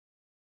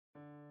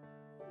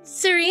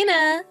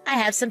Serena, I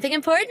have something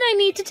important I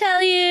need to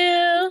tell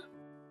you.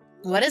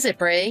 What is it,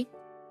 Brie?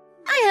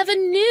 I have a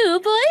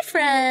new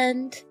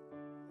boyfriend.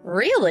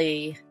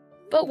 Really?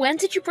 But when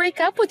did you break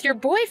up with your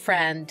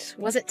boyfriend?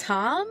 Was it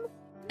Tom?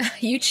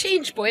 You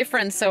change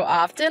boyfriends so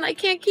often, I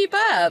can't keep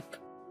up.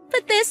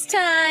 But this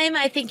time,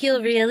 I think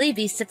you'll really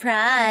be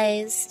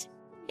surprised.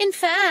 In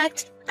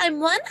fact,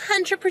 I'm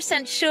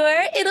 100%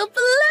 sure it'll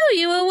blow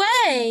you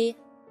away.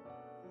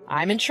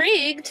 I'm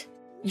intrigued.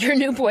 Your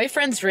new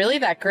boyfriend's really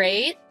that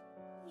great?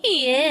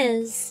 He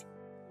is.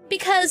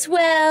 Because,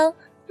 well,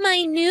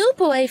 my new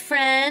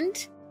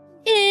boyfriend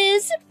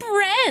is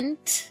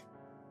Brent.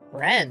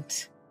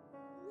 Brent?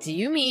 Do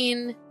you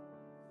mean...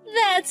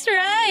 That's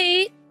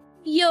right.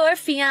 Your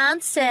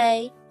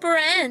fiancé,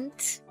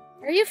 Brent.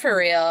 Are you for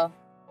real?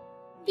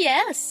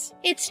 Yes,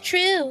 it's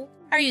true.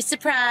 Are you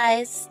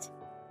surprised?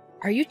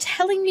 Are you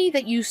telling me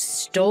that you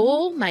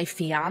stole my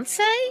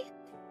fiancé?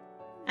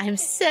 I'm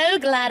so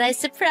glad I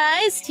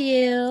surprised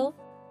you.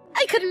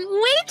 I couldn't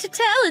wait to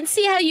tell and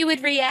see how you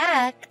would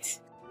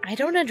react. I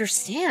don't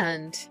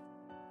understand.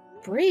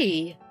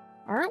 Brie,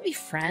 aren't we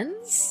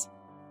friends?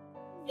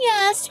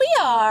 Yes, we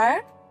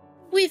are.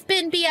 We've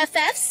been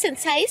BFFs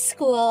since high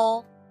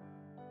school.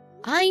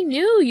 I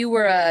knew you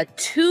were a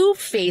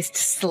two-faced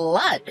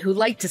slut who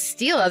liked to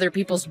steal other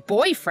people's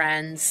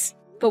boyfriends.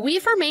 But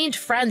we've remained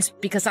friends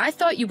because I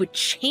thought you would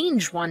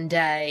change one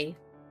day.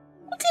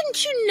 Well,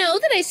 didn't you know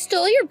that I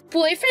stole your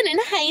boyfriend in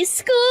high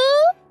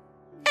school?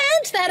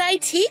 And that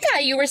IT guy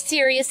you were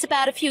serious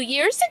about a few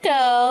years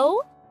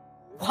ago.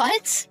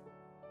 What?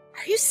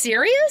 Are you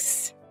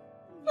serious?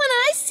 When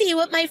I see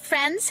what my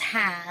friends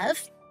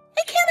have,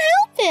 I can't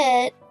help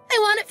it. I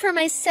want it for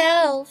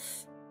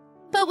myself.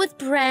 But with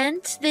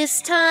Brent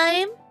this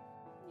time,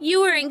 you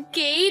were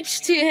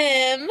engaged to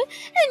him, and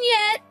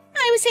yet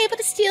I was able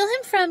to steal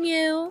him from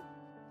you.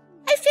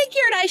 I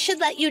figured I should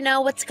let you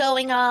know what's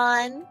going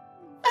on.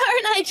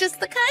 Aren't I just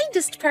the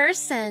kindest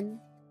person?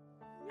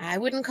 I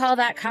wouldn't call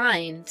that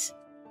kind.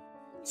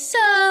 So,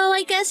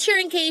 I guess your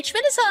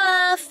engagement is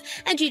off,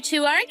 and you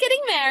two aren't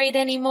getting married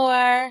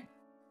anymore.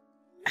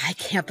 I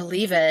can't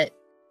believe it.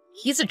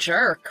 He's a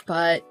jerk,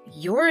 but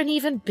you're an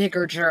even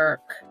bigger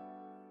jerk.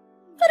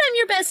 But I'm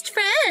your best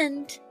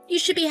friend. You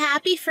should be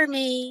happy for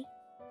me.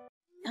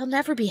 I'll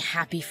never be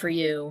happy for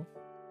you.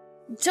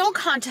 Don't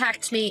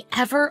contact me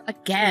ever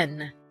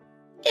again.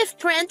 If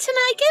Brent and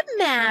I get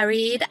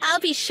married, I'll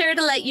be sure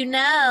to let you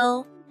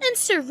know. And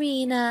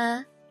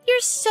Serena, you're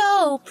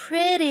so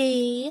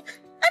pretty.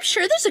 I'm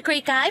sure there's a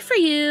great guy for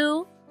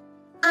you.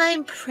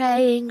 I'm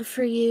praying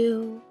for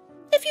you.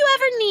 If you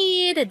ever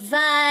need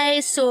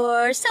advice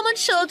or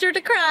someone's shoulder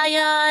to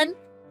cry on,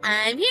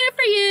 I'm here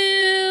for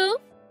you.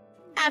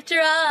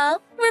 After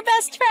all, we're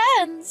best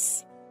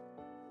friends.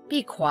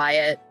 Be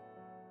quiet.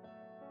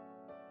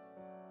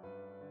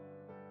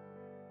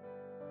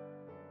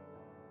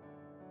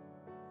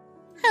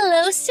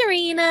 Hello,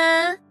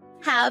 Serena.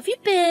 How have you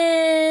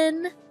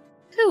been?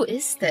 Who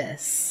is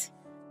this?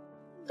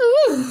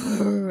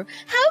 Ooh,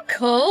 how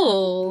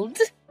cold.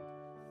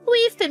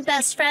 We've been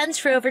best friends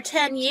for over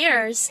 10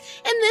 years,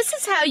 and this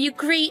is how you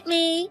greet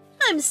me.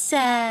 I'm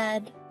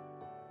sad.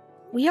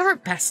 We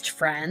aren't best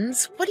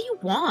friends. What do you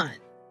want?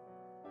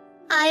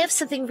 I have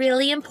something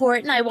really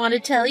important I want to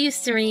tell you,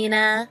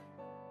 Serena.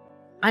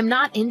 I'm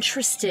not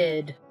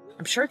interested.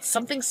 I'm sure it's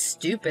something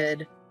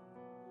stupid.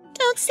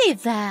 Don't say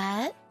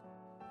that.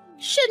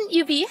 Shouldn't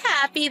you be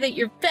happy that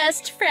your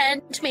best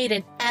friend made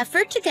an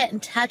effort to get in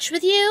touch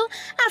with you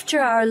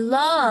after our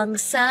long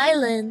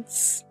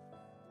silence?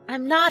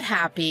 I'm not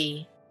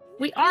happy.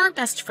 We aren't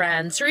best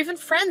friends or even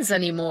friends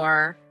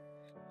anymore.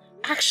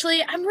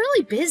 Actually, I'm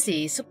really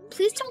busy, so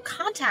please don't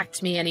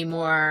contact me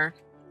anymore.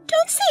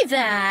 Don't say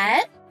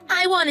that.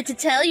 I wanted to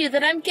tell you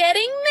that I'm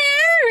getting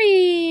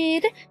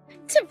married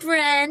to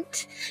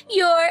Brent,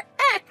 your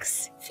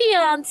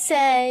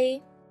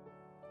ex-fiancé.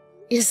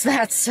 Is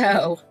that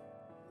so?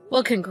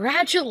 Well,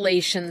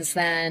 congratulations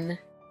then.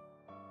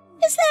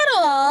 Is that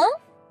all?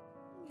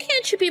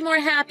 Can't you be more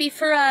happy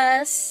for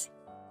us?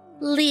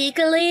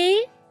 Legally,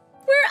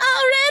 we're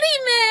already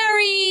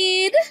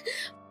married,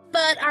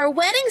 but our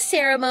wedding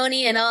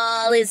ceremony and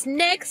all is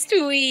next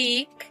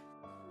week.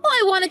 Oh,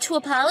 I wanted to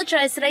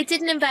apologize that I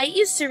didn't invite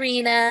you,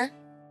 Serena.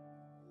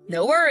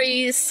 No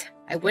worries.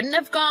 I wouldn't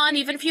have gone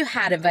even if you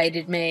had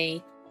invited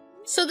me.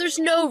 So there's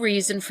no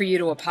reason for you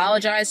to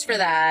apologize for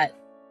that.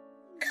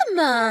 Come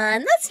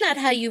on, that's not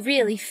how you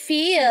really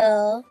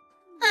feel.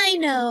 I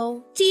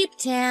know, deep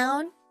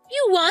down,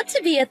 you want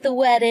to be at the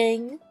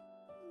wedding.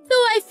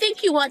 Though I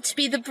think you want to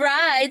be the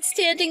bride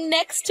standing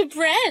next to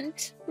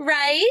Brent,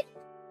 right?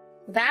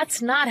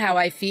 That's not how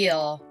I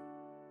feel.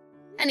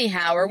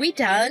 Anyhow, are we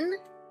done?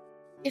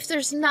 If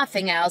there's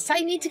nothing else, I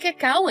need to get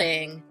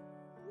going.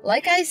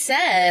 Like I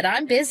said,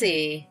 I'm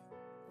busy.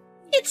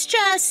 It's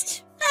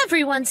just,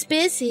 everyone's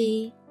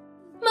busy.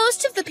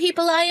 Most of the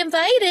people I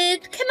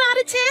invited cannot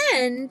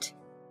attend.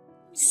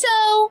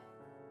 So,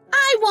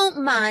 I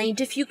won't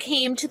mind if you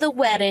came to the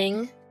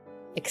wedding.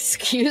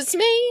 Excuse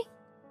me?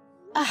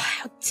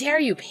 How dare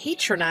you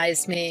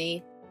patronize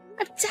me?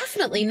 I'm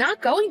definitely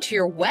not going to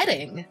your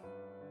wedding.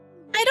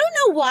 I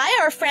don't know why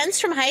our friends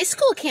from high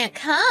school can't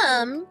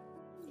come.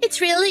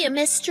 It's really a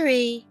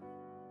mystery.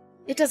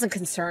 It doesn't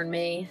concern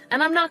me,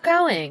 and I'm not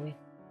going.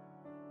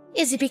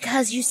 Is it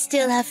because you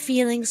still have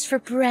feelings for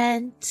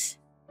Brent?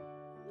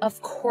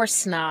 Of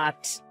course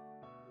not.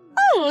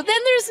 Oh, then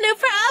there's no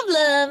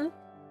problem.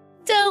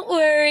 Don't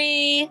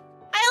worry.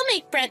 I'll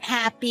make Brent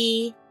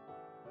happy.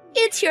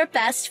 It's your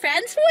best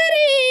friend's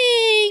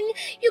wedding!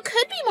 You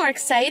could be more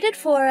excited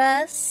for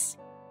us.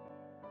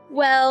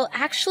 Well,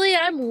 actually,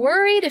 I'm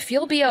worried if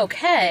you'll be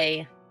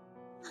okay.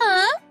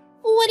 Huh?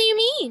 What do you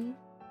mean?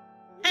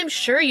 I'm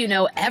sure you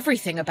know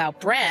everything about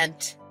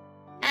Brent.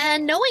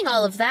 And knowing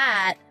all of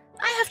that,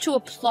 I have to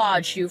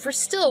applaud you for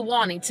still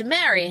wanting to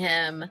marry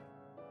him.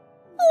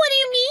 What do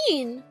you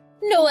mean?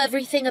 Know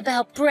everything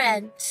about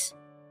Brent?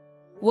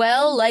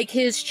 Well, like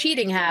his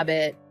cheating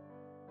habit.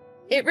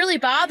 It really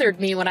bothered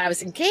me when I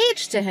was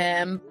engaged to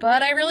him,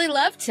 but I really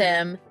loved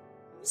him.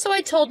 So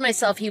I told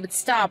myself he would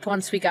stop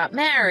once we got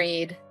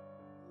married.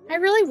 I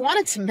really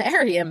wanted to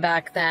marry him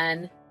back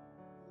then.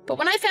 But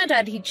when I found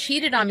out he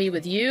cheated on me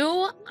with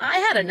you, I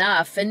had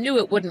enough and knew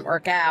it wouldn't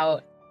work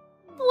out.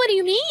 What do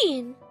you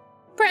mean?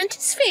 Brent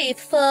is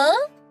faithful.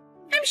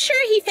 I'm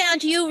sure he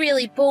found you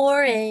really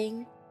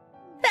boring.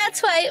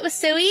 That's why it was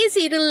so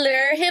easy to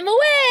lure him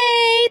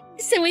away,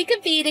 so we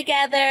could be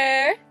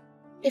together.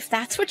 If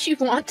that's what you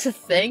want to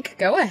think,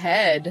 go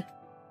ahead.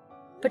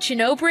 But you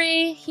know,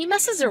 Bree, he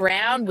messes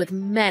around with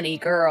many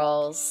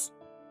girls.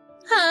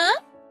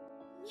 Huh?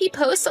 He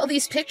posts all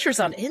these pictures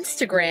on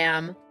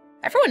Instagram.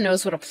 Everyone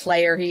knows what a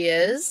player he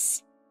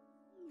is.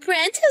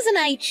 Brent has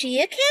an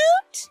IG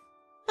account?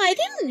 I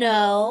didn't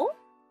know.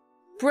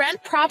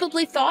 Brent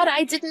probably thought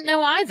I didn't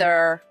know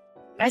either.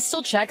 I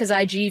still check his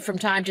IG from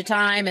time to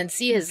time and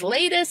see his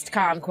latest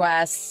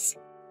conquests.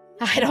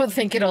 I don't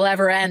think it'll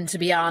ever end, to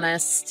be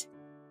honest.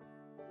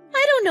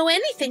 I don't know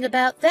anything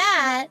about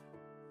that.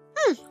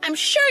 I'm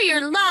sure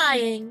you're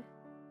lying.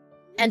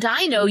 And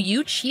I know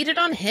you cheated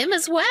on him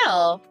as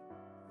well.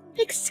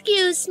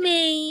 Excuse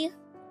me.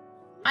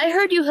 I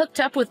heard you hooked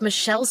up with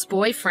Michelle's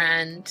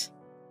boyfriend.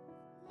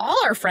 All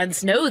our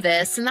friends know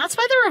this, and that's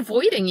why they're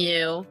avoiding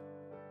you.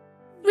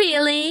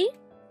 Really?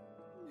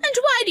 And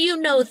why do you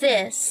know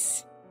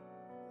this?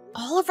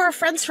 All of our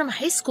friends from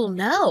high school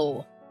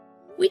know.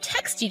 We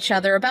text each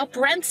other about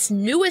Brent's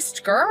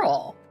newest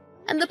girl,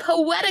 and the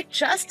poetic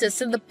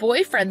justice in the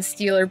boyfriend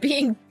stealer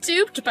being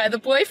duped by the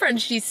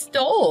boyfriend she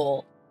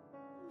stole.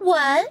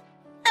 What?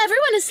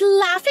 Everyone is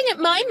laughing at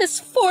my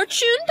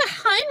misfortune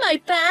behind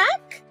my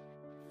back?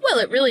 Well,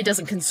 it really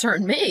doesn't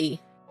concern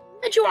me.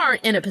 And you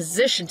aren't in a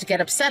position to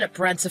get upset at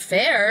Brent's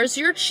affairs.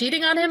 You're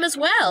cheating on him as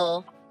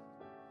well.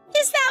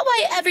 Is that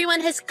why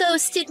everyone has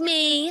ghosted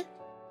me?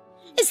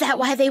 Is that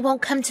why they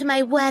won't come to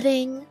my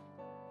wedding?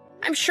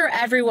 I'm sure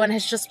everyone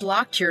has just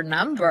blocked your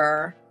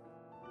number.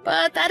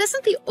 But that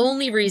isn't the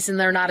only reason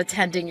they're not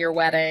attending your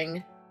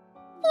wedding.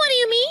 What do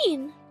you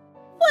mean?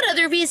 What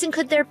other reason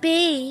could there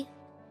be?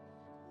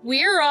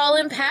 We're all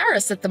in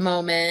Paris at the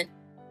moment.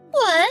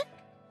 What?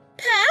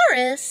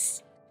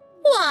 Paris?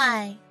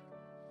 Why?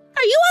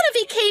 Are you on a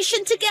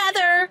vacation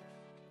together?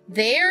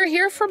 They're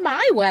here for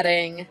my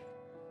wedding.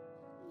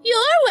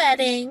 Your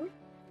wedding?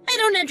 I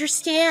don't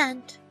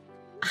understand.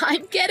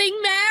 I'm getting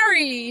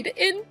married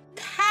in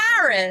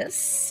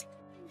Paris.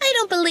 I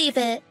don't believe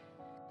it.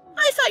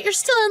 I thought you're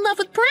still in love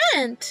with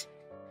Brent.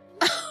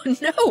 Oh,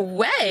 no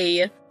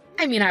way.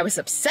 I mean, I was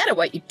upset at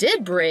what you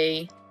did,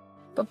 Bree.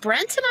 But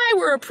Brent and I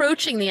were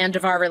approaching the end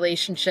of our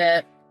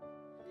relationship.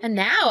 And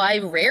now I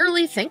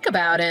rarely think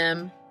about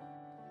him.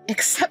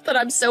 Except that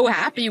I'm so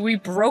happy we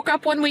broke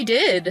up when we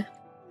did.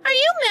 Are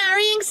you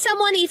marrying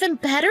someone even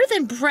better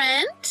than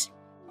Brent?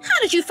 How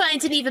did you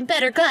find an even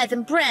better guy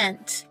than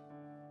Brent?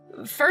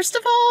 First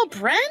of all,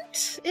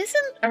 Brent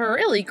isn't a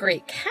really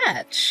great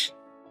catch.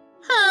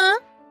 Huh?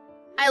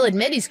 I'll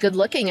admit he's good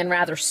looking and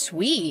rather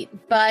sweet,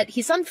 but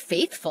he's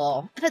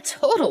unfaithful and a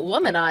total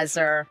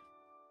womanizer.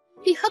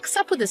 He hooks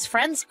up with his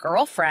friends'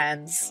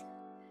 girlfriends,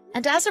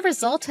 and as a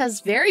result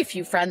has very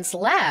few friends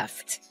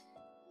left.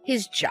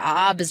 His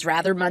job is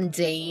rather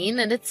mundane,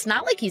 and it's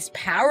not like he's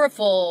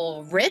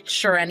powerful,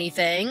 rich, or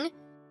anything.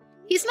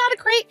 He's not a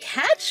great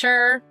catch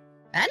or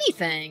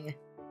anything.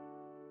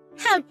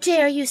 How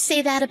dare you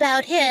say that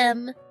about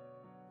him?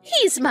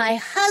 He's my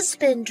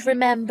husband,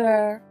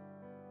 remember?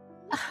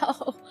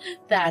 Oh,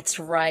 that's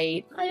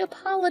right. I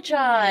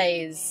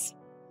apologize.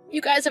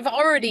 You guys have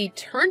already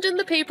turned in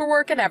the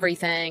paperwork and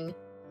everything.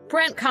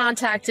 Brent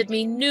contacted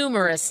me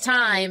numerous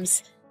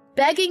times,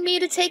 begging me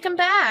to take him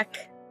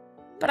back.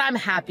 But I'm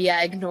happy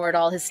I ignored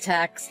all his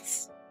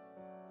texts.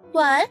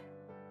 What?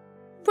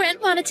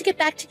 Brent wanted to get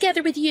back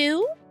together with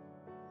you?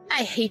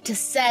 I hate to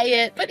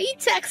say it, but he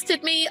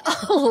texted me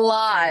a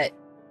lot.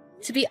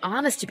 To be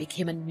honest, it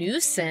became a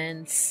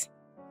nuisance.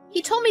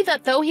 He told me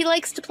that though he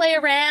likes to play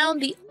around,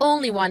 the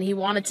only one he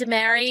wanted to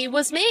marry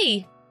was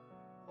me.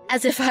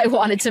 As if I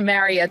wanted to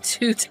marry a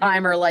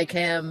two-timer like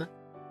him.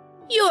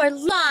 You're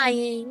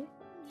lying.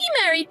 He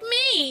married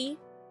me.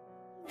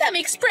 That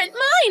makes Brent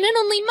mine and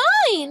only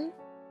mine.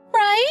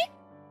 right?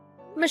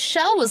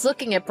 Michelle was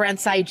looking at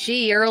Brent's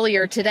IG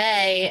earlier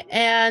today,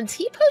 and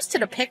he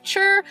posted a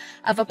picture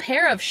of a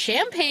pair of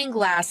champagne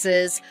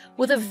glasses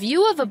with a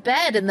view of a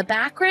bed in the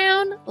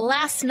background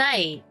last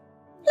night.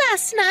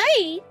 Last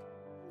night?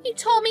 He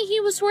told me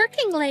he was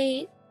working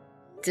late.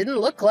 Didn't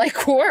look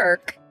like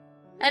work.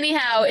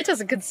 Anyhow, it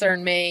doesn't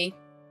concern me.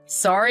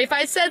 Sorry if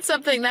I said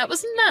something that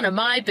was none of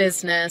my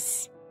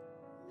business.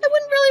 I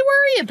wouldn't really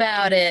worry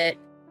about it.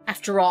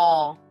 After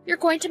all, you're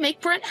going to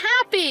make Brent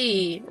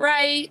happy,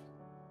 right?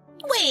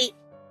 Wait,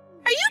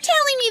 are you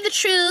telling me the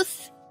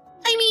truth?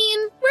 I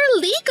mean,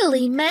 we're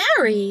legally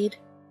married.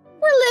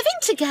 We're living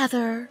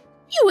together.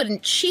 You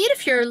wouldn't cheat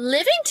if you're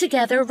living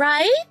together,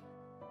 right?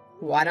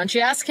 Why don't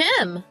you ask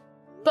him?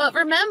 But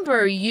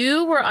remember,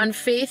 you were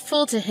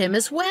unfaithful to him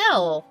as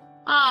well.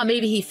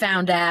 Maybe he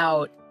found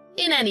out.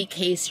 In any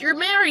case, you're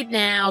married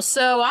now,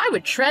 so I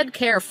would tread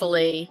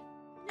carefully.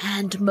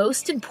 And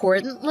most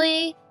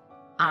importantly,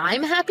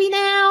 I'm happy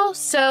now,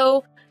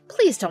 so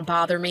please don't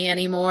bother me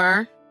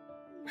anymore.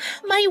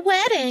 My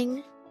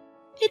wedding.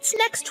 It's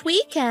next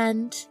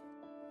weekend.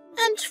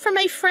 And for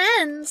my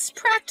friends,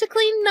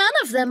 practically none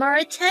of them are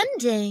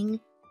attending.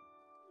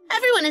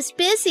 Everyone is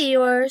busy,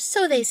 or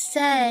so they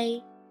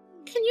say.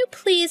 Can you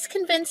please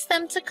convince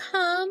them to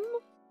come?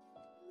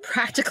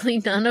 Practically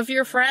none of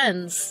your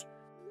friends.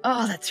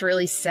 Oh, that's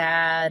really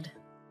sad.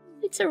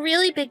 It's a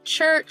really big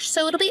church,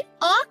 so it'll be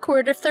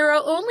awkward if there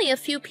are only a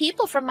few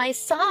people from my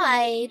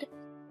side.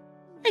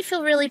 I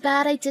feel really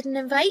bad I didn't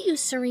invite you,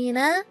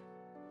 Serena.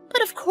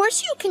 But of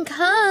course you can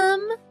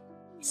come.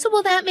 So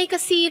will that make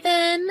us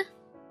even?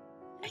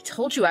 I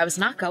told you I was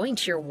not going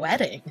to your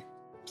wedding.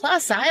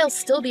 Plus, I'll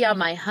still be on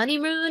my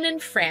honeymoon in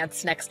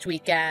France next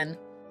weekend.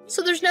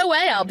 So there's no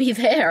way I'll be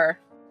there.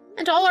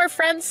 And all our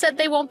friends said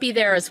they won't be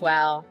there as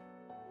well.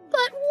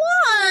 But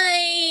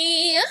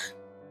why?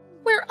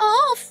 We're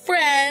all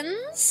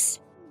friends.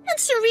 And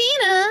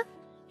Serena,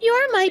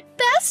 you're my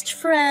best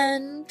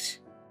friend.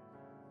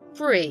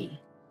 Bree,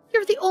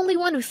 you're the only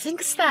one who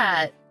thinks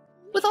that.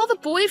 With all the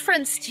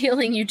boyfriend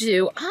stealing you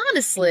do,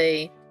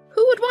 honestly,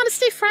 who would want to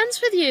stay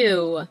friends with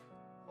you?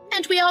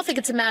 And we all think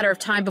it's a matter of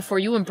time before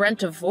you and Brent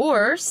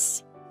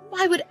divorce.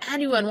 Why would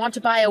anyone want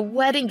to buy a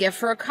wedding gift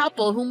for a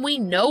couple whom we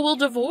know will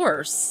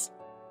divorce?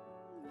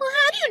 Well,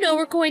 how do you know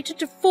we're going to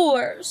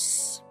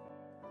divorce?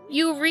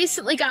 You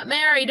recently got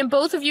married and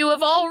both of you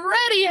have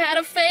already had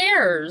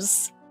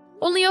affairs.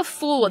 Only a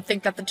fool would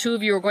think that the two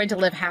of you are going to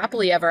live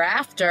happily ever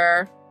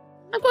after.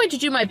 I'm going to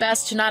do my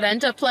best to not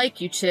end up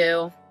like you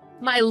two.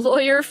 My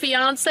lawyer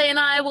fiancé and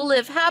I will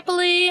live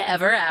happily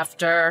ever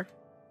after.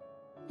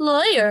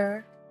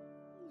 Lawyer?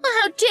 Well,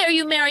 how dare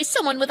you marry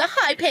someone with a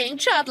high-paying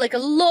job like a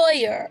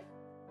lawyer?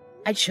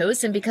 I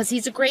chose him because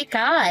he's a great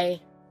guy,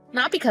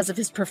 not because of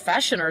his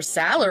profession or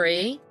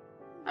salary.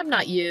 I'm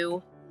not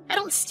you. I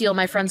don't steal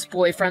my friends'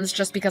 boyfriends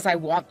just because I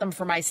want them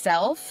for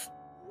myself.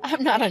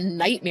 I'm not a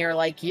nightmare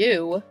like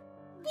you.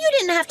 You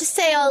didn't have to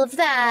say all of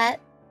that.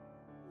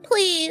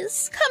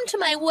 Please, come to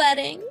my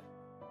wedding.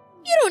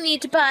 You don't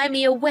need to buy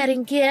me a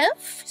wedding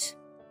gift.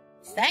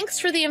 Thanks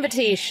for the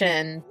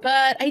invitation,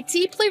 but I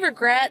deeply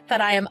regret that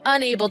I am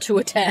unable to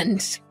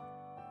attend.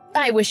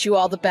 I wish you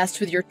all the best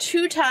with your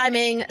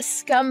two-timing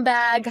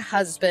scumbag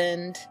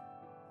husband.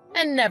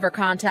 And never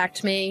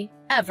contact me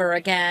ever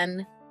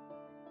again.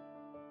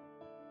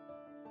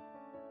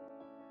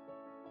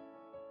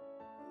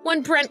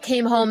 When Brent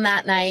came home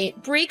that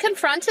night, Bree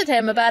confronted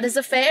him about his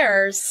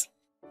affairs.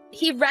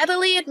 He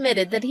readily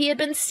admitted that he had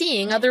been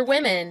seeing other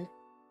women.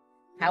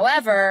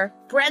 However,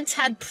 Brent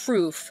had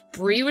proof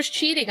Bree was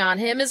cheating on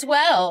him as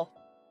well.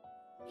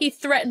 He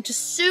threatened to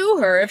sue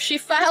her if she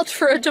filed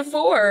for a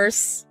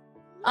divorce.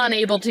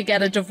 Unable to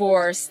get a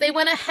divorce, they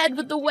went ahead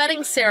with the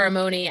wedding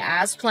ceremony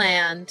as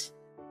planned.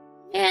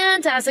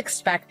 And as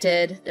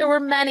expected, there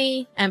were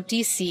many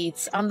empty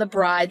seats on the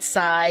bride's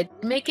side,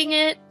 making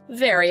it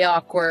very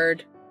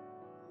awkward.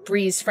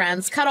 Bree's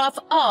friends cut off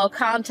all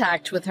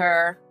contact with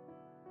her,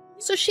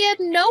 so she had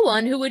no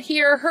one who would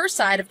hear her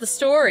side of the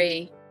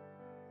story.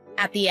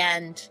 At the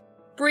end,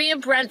 Bree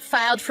and Brent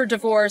filed for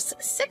divorce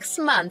 6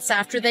 months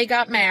after they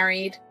got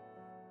married,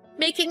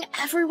 making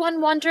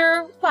everyone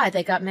wonder why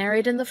they got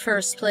married in the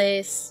first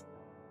place.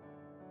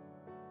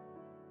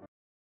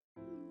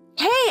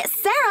 Hey,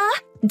 Sarah!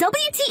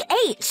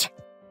 WTH!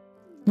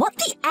 What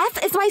the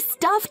F is my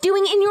stuff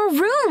doing in your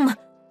room?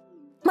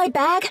 My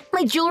bag,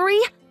 my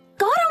jewelry?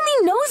 God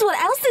only knows what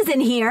else is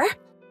in here.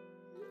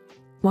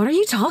 What are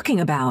you talking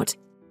about?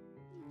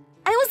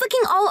 I was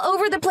looking all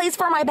over the place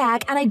for my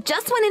bag, and I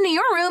just went into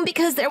your room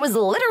because there was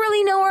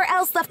literally nowhere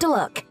else left to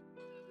look.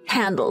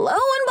 And lo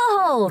and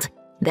behold,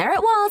 there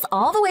it was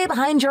all the way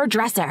behind your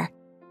dresser.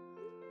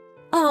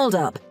 Hold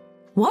up.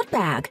 What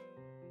bag?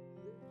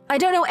 I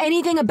don't know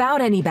anything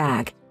about any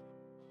bag.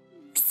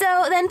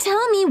 So then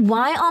tell me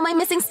why all my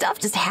missing stuff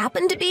just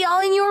happened to be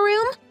all in your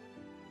room?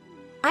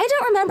 I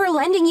don't remember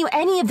lending you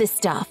any of this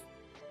stuff.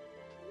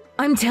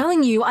 I'm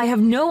telling you, I have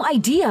no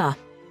idea.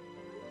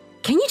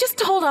 Can you just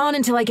hold on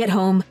until I get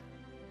home?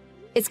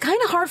 It's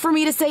kind of hard for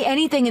me to say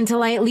anything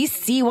until I at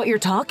least see what you're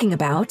talking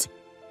about.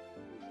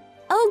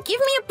 Oh, give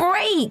me a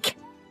break!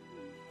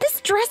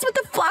 This dress with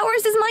the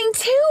flowers is mine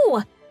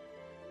too!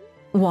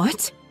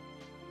 What?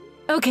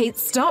 Okay,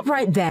 stop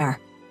right there.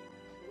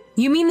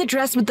 You mean the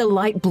dress with the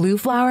light blue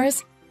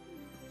flowers?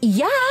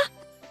 Yeah!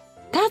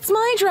 That's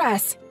my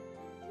dress!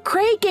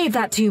 Craig gave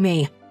that to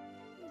me.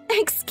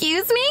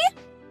 Excuse me?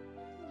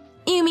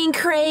 You mean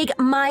Craig,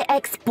 my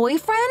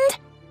ex-boyfriend?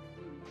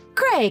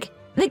 Craig,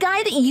 the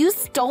guy that you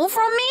stole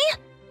from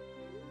me?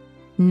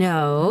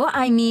 No,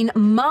 I mean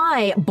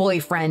my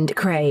boyfriend,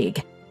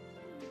 Craig.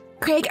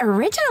 Craig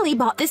originally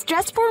bought this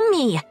dress for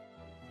me.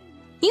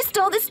 You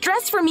stole this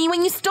dress from me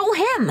when you stole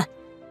him.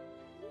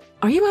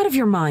 Are you out of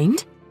your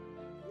mind?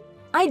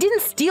 I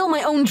didn't steal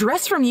my own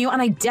dress from you,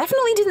 and I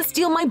definitely didn't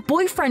steal my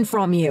boyfriend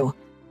from you.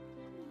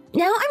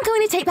 Now I'm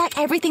going to take back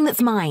everything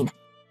that's mine.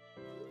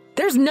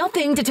 There's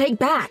nothing to take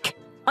back.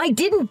 I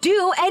didn't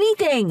do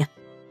anything.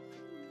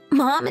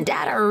 Mom and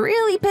Dad are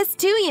really pissed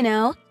too, you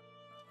know.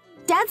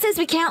 Dad says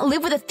we can't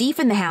live with a thief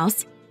in the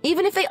house,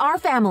 even if they are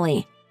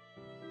family.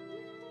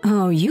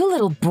 Oh, you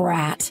little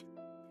brat.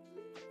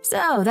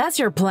 So, that's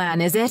your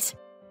plan, is it?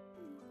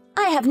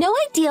 I have no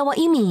idea what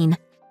you mean.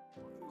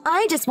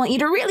 I just want you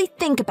to really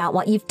think about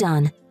what you've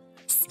done.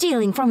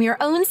 Stealing from your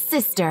own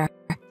sister.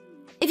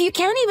 If you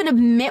can't even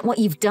admit what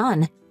you've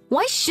done,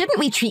 why shouldn't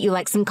we treat you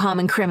like some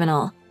common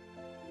criminal?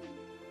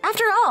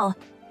 After all,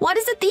 what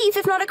is a thief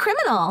if not a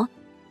criminal?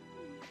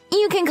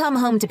 You can come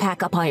home to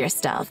pack up all your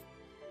stuff.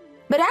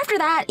 But after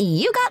that,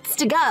 you gots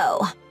to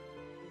go.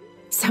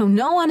 So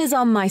no one is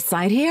on my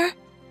side here?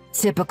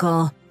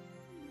 Typical.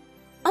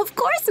 Of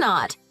course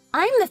not.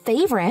 I'm the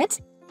favorite.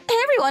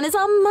 Everyone is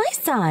on my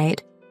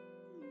side.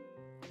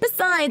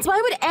 Besides,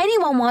 why would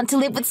anyone want to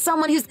live with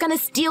someone who's gonna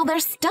steal their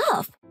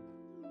stuff?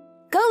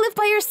 Go live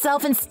by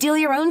yourself and steal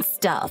your own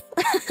stuff.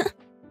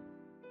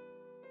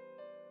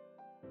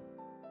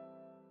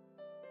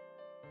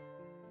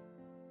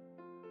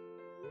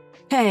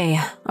 Hey,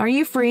 are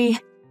you free?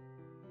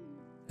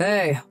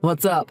 Hey,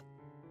 what's up?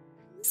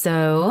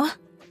 So,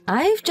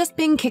 I've just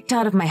been kicked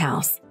out of my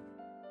house.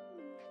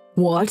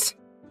 What?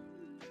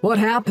 What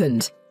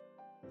happened?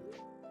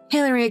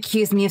 Hillary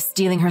accused me of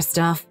stealing her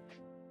stuff.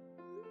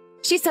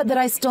 She said that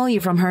I stole you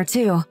from her,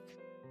 too.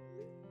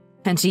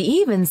 And she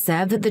even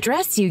said that the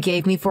dress you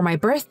gave me for my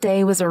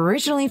birthday was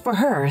originally for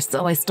her,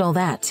 so I stole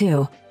that,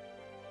 too.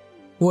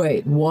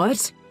 Wait,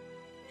 what?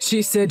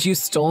 She said you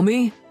stole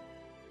me?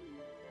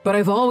 But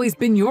I've always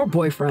been your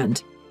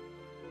boyfriend.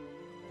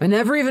 I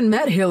never even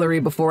met Hillary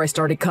before I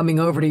started coming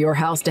over to your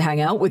house to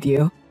hang out with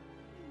you.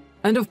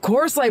 And of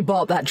course I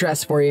bought that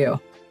dress for you.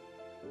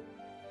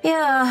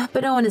 Yeah,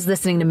 but no one is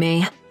listening to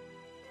me.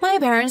 My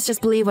parents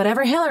just believe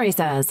whatever Hillary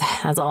says,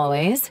 as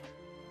always.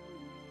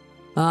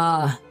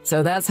 Ah,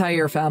 so that's how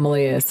your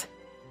family is.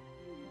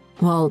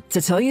 Well,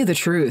 to tell you the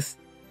truth,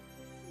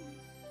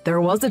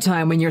 there was a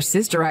time when your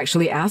sister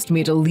actually asked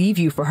me to leave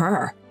you for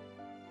her.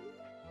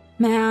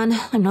 Man,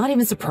 I'm not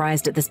even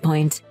surprised at this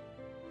point.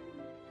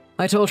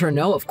 I told her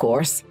no, of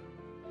course.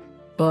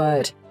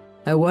 But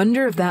I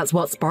wonder if that's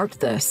what sparked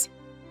this.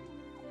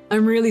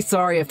 I'm really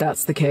sorry if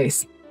that's the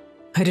case.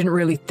 I didn't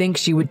really think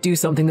she would do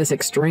something this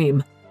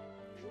extreme.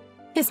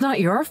 It's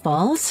not your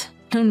fault.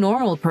 No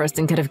normal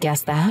person could have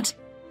guessed that.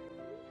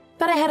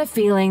 But I had a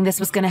feeling this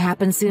was going to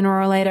happen sooner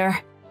or later.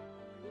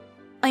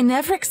 I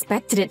never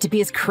expected it to be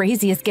as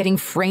crazy as getting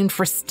framed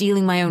for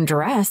stealing my own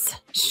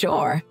dress,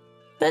 sure.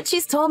 But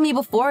she's told me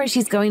before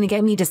she's going to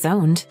get me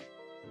disowned.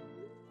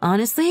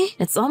 Honestly,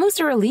 it's almost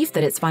a relief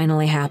that it's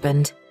finally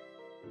happened.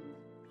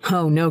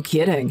 Oh, no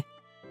kidding.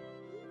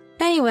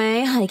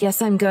 Anyway, I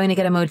guess I'm going to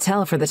get a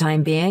motel for the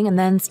time being and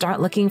then start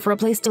looking for a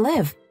place to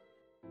live.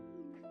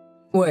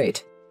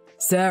 Wait,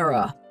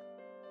 Sarah.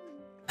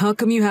 How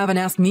come you haven't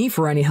asked me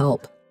for any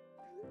help?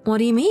 What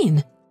do you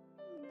mean?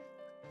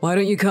 Why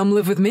don't you come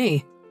live with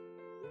me?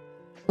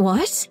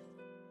 What?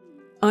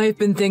 I've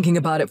been thinking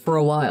about it for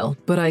a while,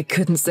 but I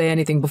couldn't say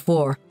anything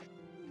before.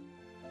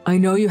 I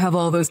know you have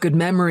all those good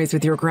memories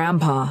with your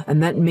grandpa,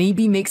 and that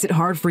maybe makes it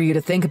hard for you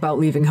to think about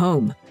leaving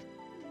home.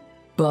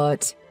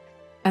 But,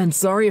 and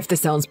sorry if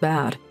this sounds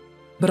bad,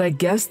 but I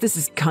guess this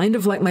is kind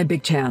of like my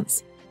big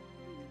chance.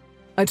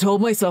 I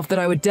told myself that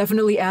I would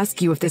definitely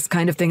ask you if this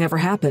kind of thing ever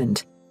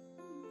happened.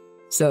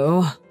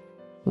 So,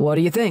 what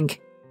do you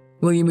think?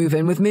 Will you move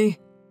in with me?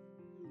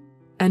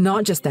 And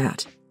not just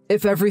that,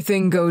 if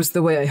everything goes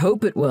the way I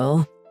hope it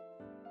will,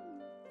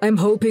 I'm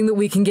hoping that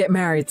we can get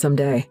married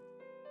someday.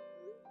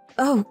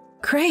 Oh,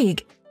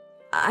 Craig,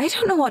 I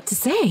don't know what to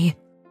say.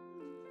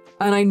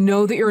 And I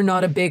know that you're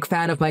not a big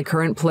fan of my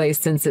current place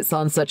since it's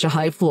on such a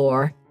high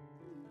floor.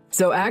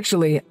 So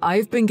actually,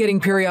 I've been getting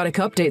periodic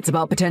updates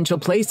about potential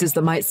places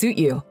that might suit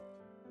you.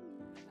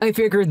 I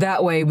figured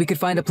that way we could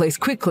find a place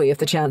quickly if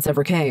the chance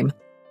ever came.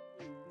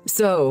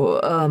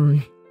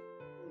 So,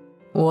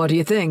 what do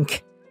you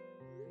think?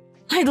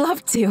 I'd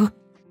love to.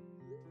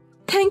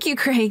 Thank you,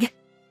 Craig.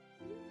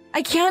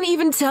 I can't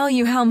even tell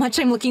you how much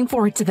I'm looking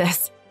forward to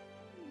this.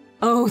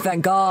 Oh,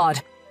 thank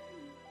God.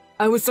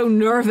 I was so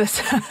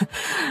nervous.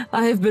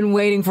 I've been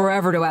waiting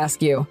forever to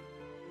ask you.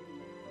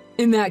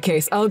 In that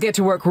case, I'll get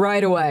to work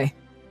right away.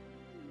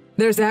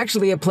 There's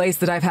actually a place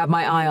that I've had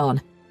my eye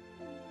on.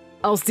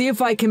 I'll see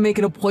if I can make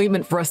an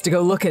appointment for us to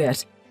go look at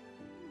it.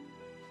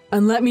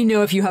 And let me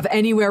know if you have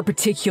anywhere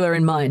particular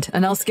in mind,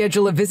 and I'll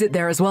schedule a visit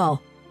there as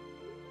well.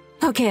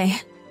 Okay,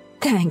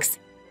 thanks.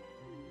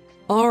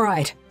 All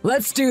right,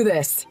 let's do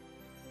this.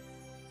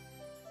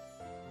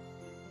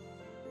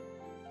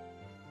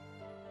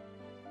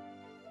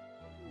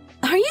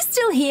 Are you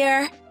still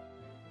here?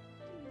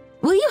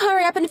 Will you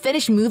hurry up and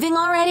finish moving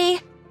already?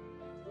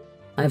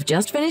 I've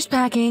just finished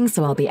packing,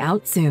 so I'll be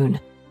out soon.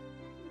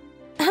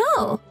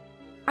 Oh,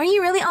 are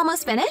you really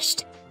almost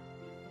finished?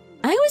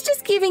 I was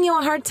just giving you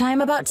a hard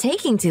time about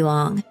taking too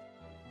long.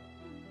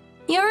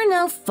 You're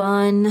no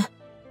fun.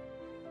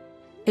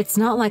 It's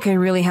not like I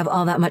really have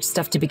all that much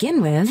stuff to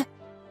begin with.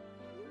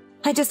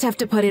 I just have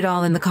to put it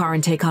all in the car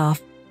and take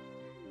off.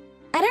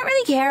 I don't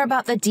really care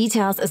about the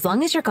details as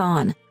long as you're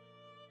gone.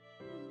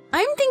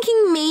 I'm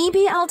thinking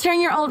maybe I'll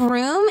turn your old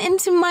room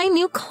into my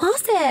new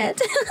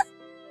closet.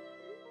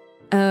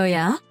 Oh,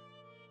 yeah?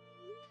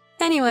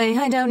 Anyway,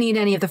 I don't need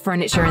any of the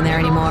furniture in there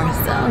anymore,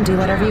 so do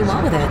whatever you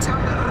want with it.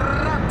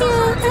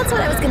 Yeah, that's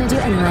what I was gonna do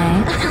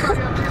anyway.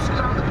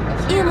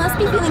 You must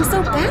be feeling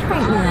so bad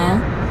right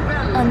now.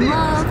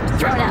 Unloved,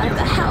 thrown out of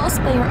the house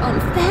by your own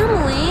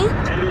family.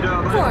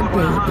 Poor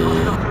baby.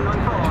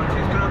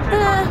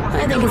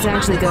 I think it's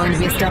actually going to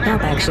be a step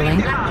up,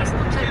 actually.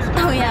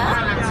 Oh, yeah?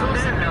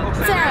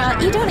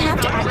 Sarah, you don't have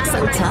to act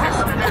so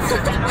tough.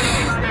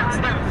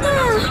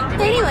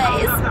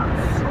 Anyways,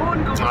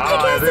 I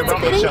guess it's a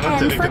fitting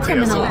end for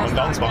criminal.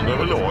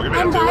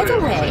 And by the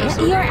way,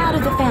 you're out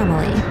of the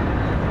family.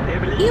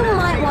 You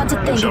might want to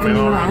think of a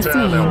new last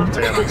name.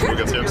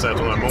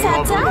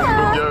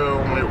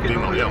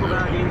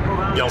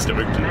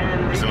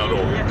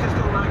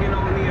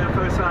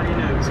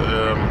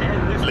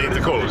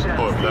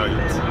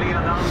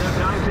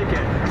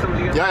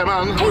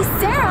 Hey,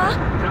 Sarah!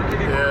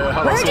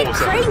 Where did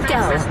Craig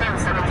go?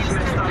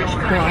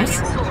 What?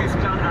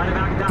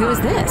 Who is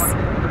this?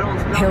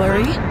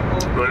 Hillary?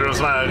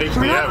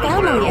 We're not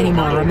family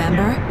anymore,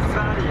 remember?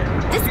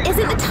 This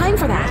isn't the time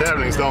for that.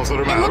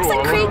 It looks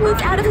like Craig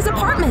moved out of his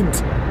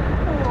apartment.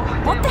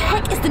 What the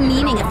heck is the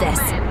meaning of this?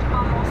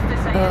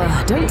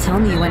 Don't tell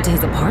me you went to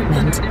his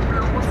apartment.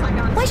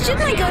 Why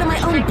shouldn't I go to my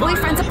own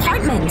boyfriend's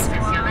apartment?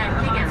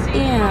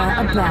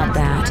 Yeah, about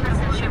that.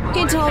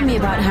 He told me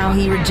about how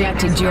he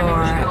rejected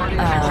your,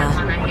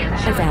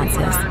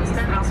 advances.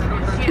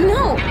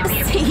 No,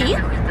 see?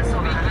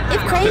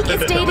 If Craig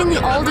is dating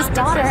the oldest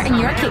daughter and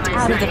you're kicked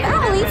out of the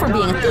family for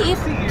being a thief,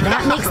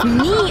 that makes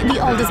me the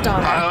oldest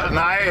daughter.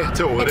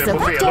 Ipso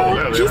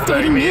facto, he's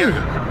dating me.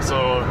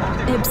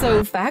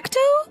 Ipso facto?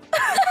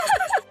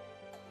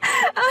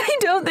 I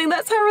don't think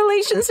that's how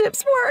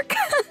relationships work.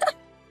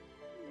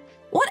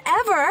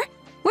 Whatever.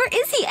 Where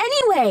is he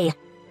anyway?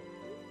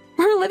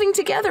 We're living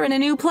together in a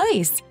new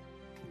place.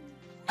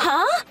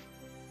 Huh?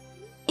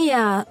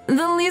 Yeah,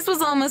 the lease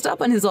was almost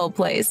up on his old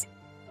place.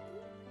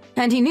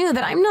 And he knew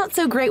that I'm not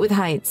so great with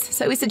heights,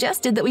 so he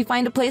suggested that we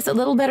find a place a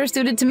little better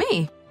suited to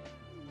me.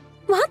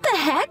 What the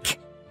heck?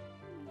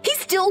 He's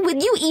still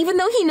with you even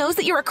though he knows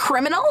that you're a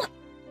criminal?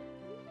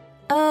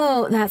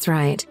 Oh, that's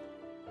right.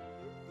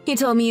 He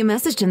told me you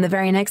messaged him the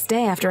very next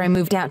day after I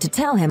moved out to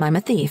tell him I'm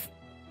a thief.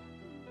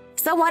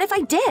 So what if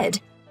I did?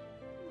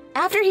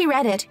 After he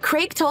read it,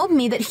 Craig told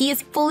me that he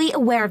is fully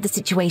aware of the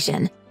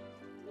situation.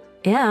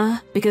 Yeah,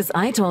 because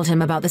I told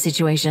him about the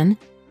situation.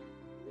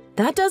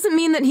 That doesn't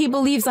mean that he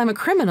believes I'm a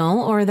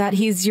criminal or that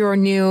he's your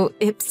new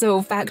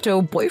ipso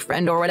facto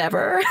boyfriend or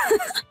whatever.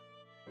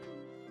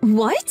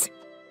 What?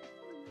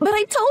 But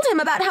I told him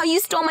about how you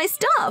stole my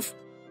stuff.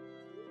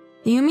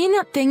 You mean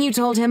that thing you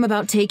told him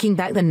about taking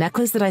back the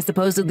necklace that I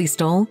supposedly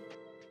stole?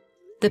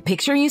 The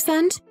picture you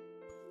sent?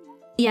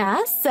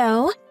 Yeah,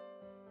 so?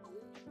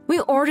 We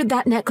ordered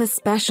that necklace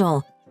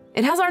special.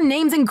 It has our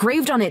names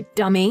engraved on it,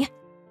 dummy.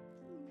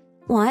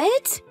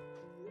 What?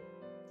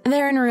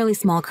 They're in really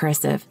small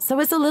cursive, so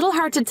it's a little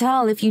hard to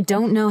tell if you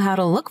don't know how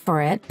to look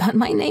for it, but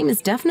my name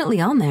is definitely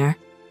on there.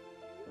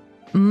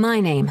 My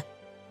name,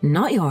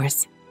 not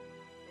yours.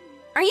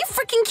 Are you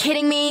freaking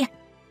kidding me?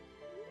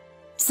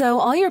 So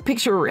all your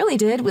picture really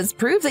did was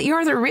prove that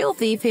you're the real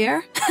thief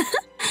here.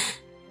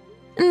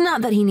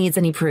 Not that he needs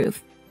any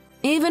proof.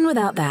 Even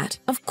without that,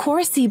 of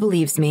course he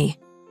believes me.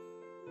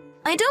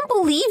 I don't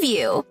believe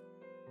you.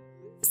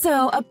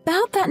 So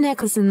about that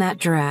necklace and that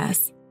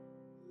dress,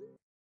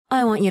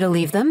 I want you to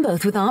leave them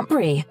both with Aunt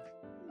Brie.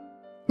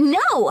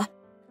 No!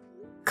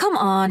 Come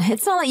on,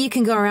 it's not like you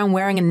can go around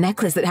wearing a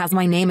necklace that has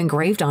my name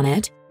engraved on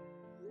it.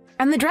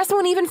 And the dress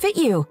won't even fit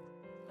you.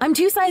 I'm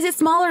 2 sizes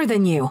smaller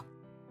than you.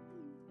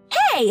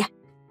 Hey!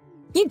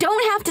 You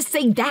don't have to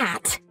say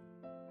that.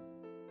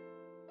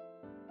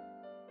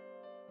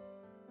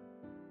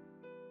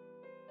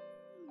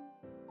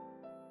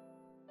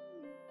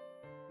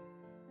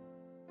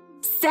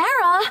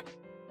 Sarah!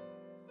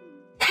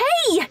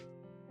 Hey!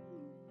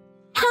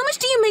 How much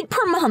do you make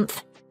per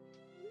month?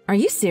 Are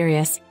you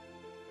serious?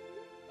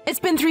 It's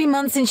been 3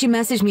 months since you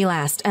messaged me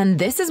last, and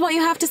this is what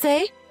you have to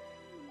say?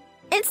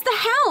 It's the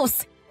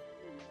house!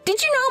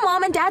 Did you know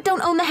Mom and Dad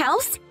don't own the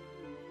house?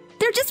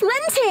 They're just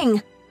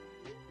renting!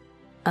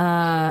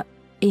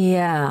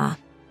 Yeah.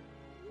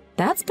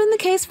 That's been the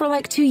case for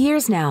like 2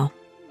 years now.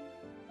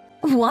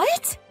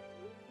 What?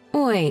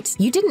 Wait,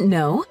 you didn't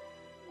know?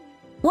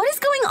 What is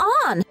going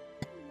on?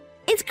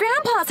 It's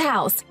Grandpa's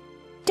house.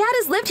 Dad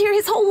has lived here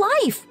his whole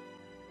life.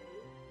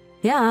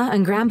 Yeah,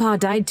 and Grandpa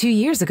died 2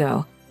 years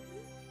ago.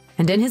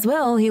 And in his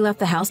will, he left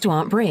the house to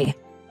Aunt Bree.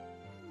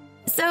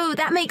 So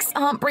that makes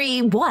Aunt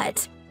Bree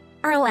what?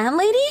 Our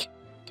landlady?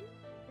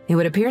 It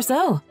would appear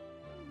so.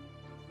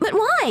 But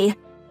why?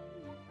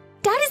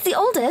 Dad is the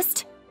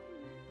oldest.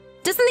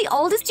 Doesn't the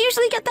oldest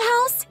usually get the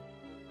house?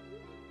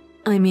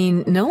 I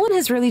mean, no one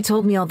has really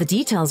told me all the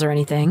details or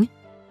anything.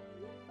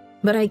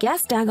 But I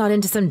guess Dad got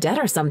into some debt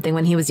or something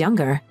when he was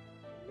younger.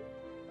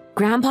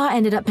 Grandpa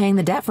ended up paying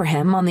the debt for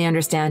him on the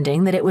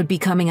understanding that it would be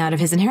coming out of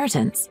his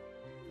inheritance.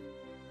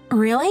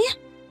 Really?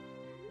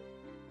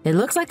 It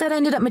looks like that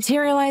ended up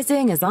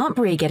materializing as Aunt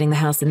Bree getting the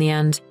house in the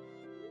end.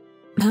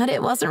 But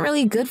it wasn't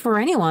really good for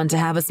anyone to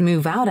have us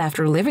move out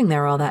after living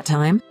there all that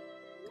time.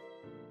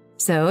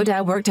 So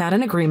Dad worked out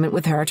an agreement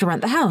with her to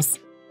rent the house.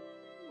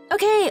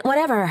 Okay,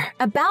 whatever.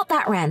 About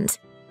that rent.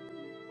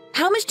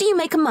 How much do you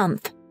make a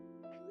month?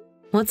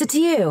 What's it to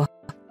you?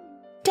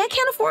 Dad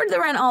can't afford the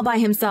rent all by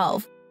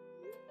himself.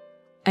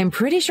 I'm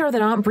pretty sure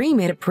that Aunt Bree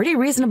made a pretty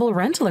reasonable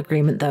rental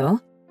agreement, though.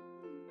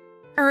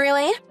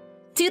 Really?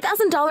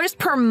 $2,000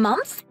 per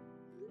month?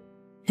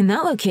 In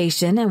that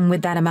location and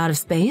with that amount of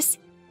space,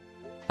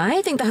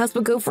 I think the house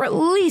would go for at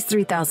least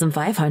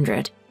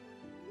 $3,500.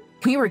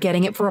 We were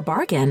getting it for a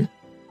bargain.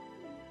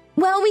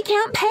 Well, we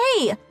can't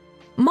pay.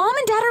 Mom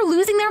and Dad are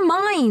losing their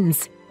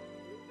minds.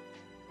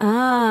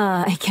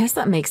 Ah, I guess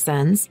that makes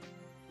sense.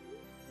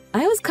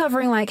 I was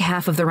covering like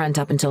half of the rent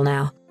up until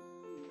now.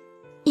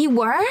 You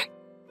were?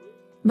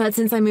 But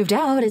since I moved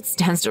out, it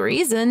stands to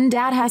reason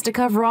Dad has to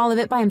cover all of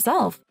it by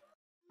himself.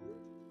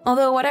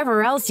 Although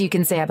whatever else you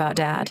can say about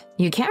Dad,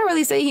 you can't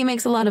really say he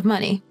makes a lot of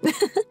money.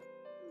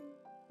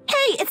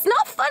 Hey, it's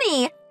not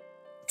funny!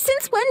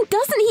 Since when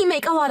doesn't he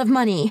make a lot of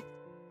money?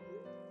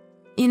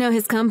 You know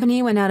his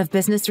company went out of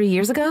business 3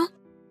 years ago?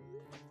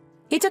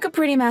 He took a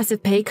pretty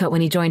massive pay cut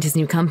when he joined his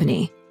new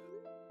company.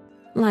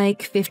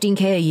 Like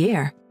 $15K a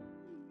year.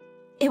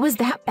 It was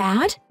that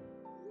bad?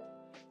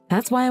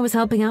 That's why I was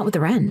helping out with the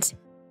rent.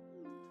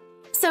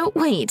 So,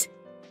 wait.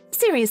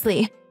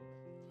 Seriously,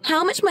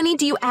 how much money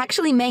do you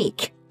actually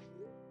make?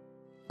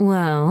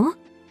 Well,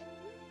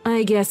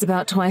 I guess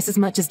about twice as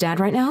much as Dad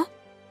right now.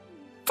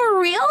 For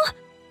real?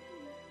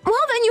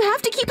 Well, then you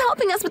have to keep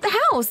helping us with the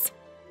house.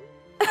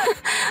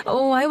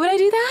 Why would I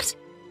do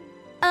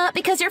that?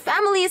 Because your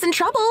family is in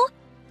trouble.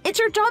 It's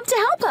your job to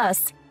help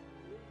us.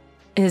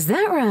 Is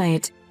that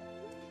right?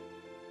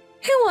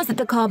 Who was it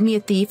that called me a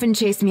thief and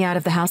chased me out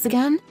of the house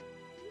again?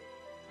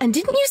 And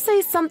didn't you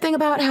say something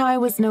about how I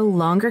was no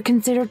longer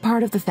considered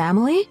part of the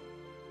family?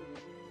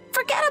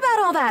 Forget about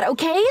all that,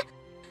 okay?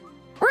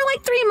 We're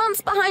like 3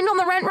 months behind on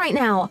the rent right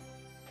now.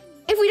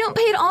 If we don't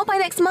pay it all by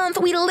next month,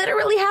 we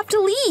literally have to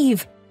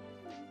leave.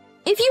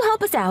 If you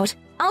help us out,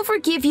 I'll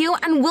forgive you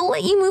and we'll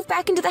let you move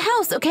back into the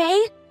house,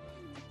 okay?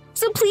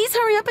 So please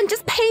hurry up and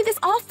just pay this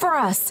off for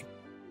us.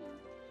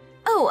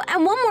 Oh,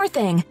 and one more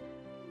thing.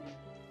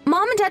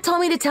 Mom and Dad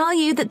told me to tell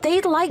you that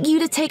they'd like you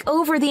to take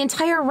over the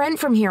entire rent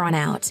from here on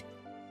out.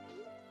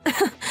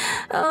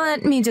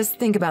 Let me just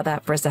think about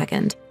that for a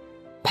second.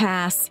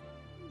 Pass.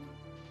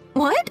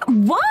 What?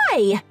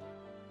 Why?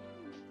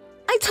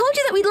 I told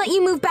you that we'd let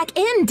you move back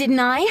in, didn't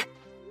I?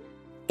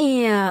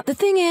 Yeah, the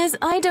thing is,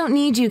 I don't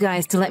need you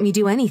guys to let me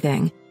do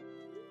anything.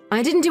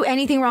 I didn't do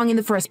anything wrong in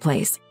the first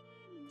place.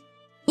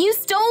 You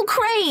stole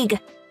Craig!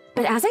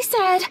 But as I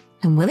said,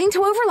 I'm willing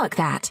to overlook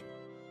that.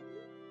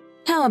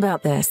 How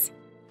about this?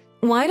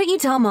 Why don't you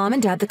tell Mom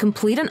and Dad the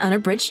complete and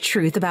unabridged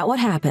truth about what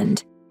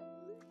happened?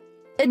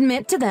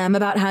 Admit to them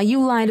about how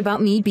you lied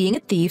about me being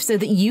a thief so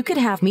that you could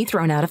have me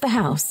thrown out of the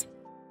house.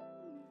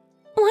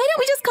 Why don't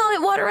we just call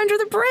it water under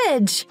the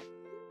bridge?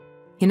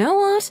 You know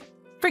what?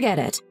 Forget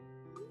it.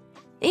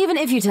 Even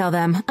if you tell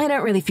them, I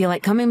don't really feel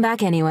like coming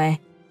back anyway.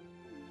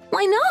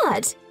 Why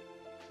not?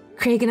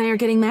 Craig and I are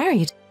getting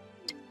married.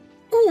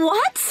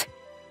 What?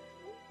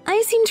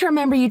 I seem to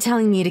remember you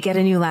telling me to get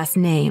a new last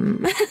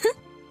name.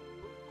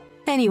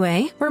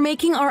 Anyway, we're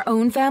making our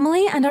own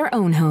family and our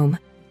own home.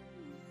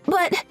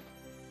 But,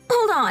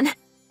 hold on.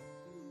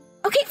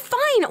 Okay,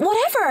 fine,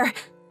 whatever.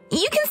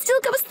 You can still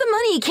give us the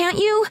money, can't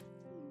you?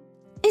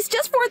 It's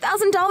just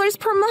 $4,000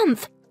 per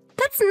month.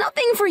 That's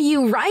nothing for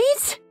you,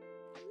 right?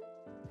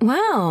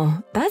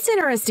 Wow, that's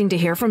interesting to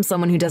hear from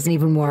someone who doesn't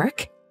even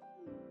work.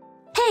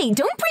 Hey,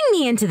 don't bring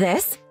me into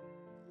this.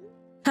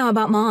 How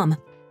about Mom?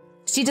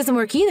 She doesn't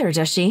work either,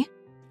 does she?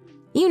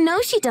 You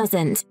know she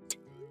doesn't.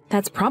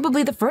 That's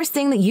probably the first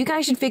thing that you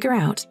guys should figure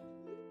out.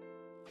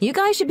 You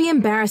guys should be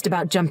embarrassed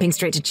about jumping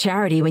straight to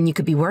charity when you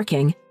could be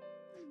working.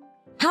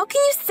 How can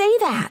you say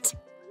that?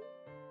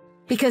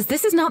 Because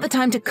this is not the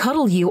time to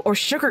cuddle you or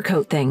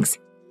sugarcoat things.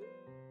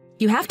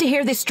 You have to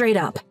hear this straight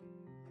up.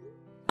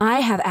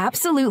 I have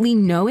absolutely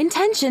no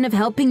intention of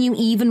helping you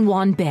even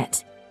one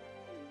bit.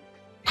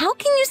 How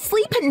can you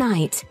sleep at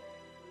night?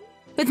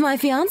 With my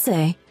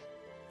fiancé.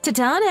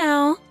 Ta-ta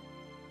now.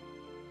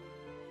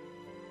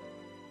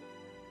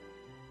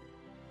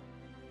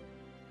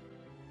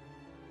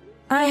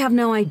 I have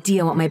no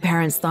idea what my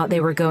parents thought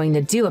they were going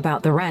to do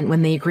about the rent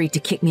when they agreed to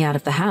kick me out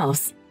of the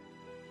house.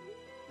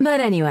 But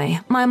anyway,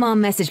 my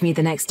mom messaged me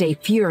the next day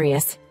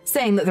furious,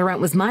 saying that the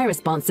rent was my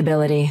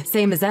responsibility,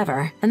 same as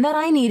ever, and that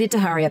I needed to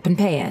hurry up and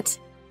pay it.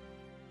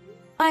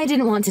 I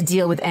didn't want to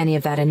deal with any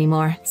of that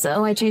anymore,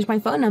 so I changed my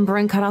phone number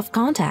and cut off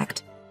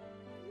contact.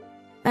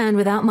 And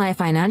without my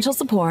financial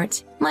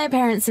support, my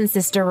parents and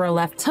sister were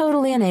left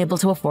totally unable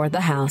to afford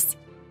the house.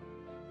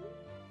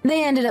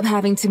 They ended up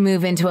having to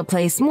move into a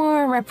place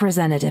more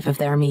representative of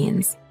their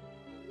means.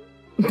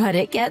 But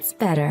it gets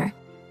better.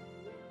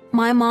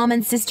 My mom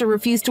and sister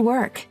refused to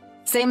work,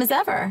 same as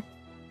ever.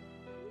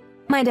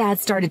 My dad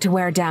started to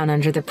wear down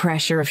under the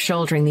pressure of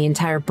shouldering the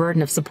entire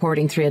burden of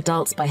supporting 3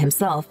 adults by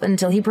himself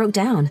until he broke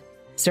down,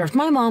 served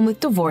my mom with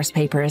divorce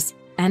papers,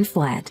 and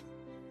fled.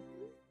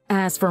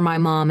 As for my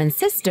mom and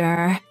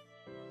sister,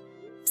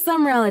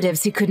 some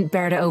relatives who couldn't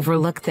bear to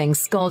overlook things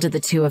scolded the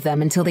two of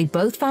them until they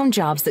both found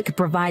jobs that could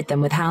provide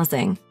them with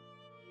housing.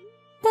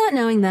 But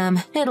knowing them,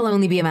 it'll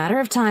only be a matter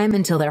of time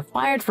until they're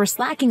fired for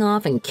slacking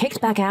off and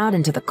kicked back out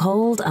into the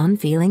cold,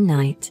 unfeeling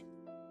night.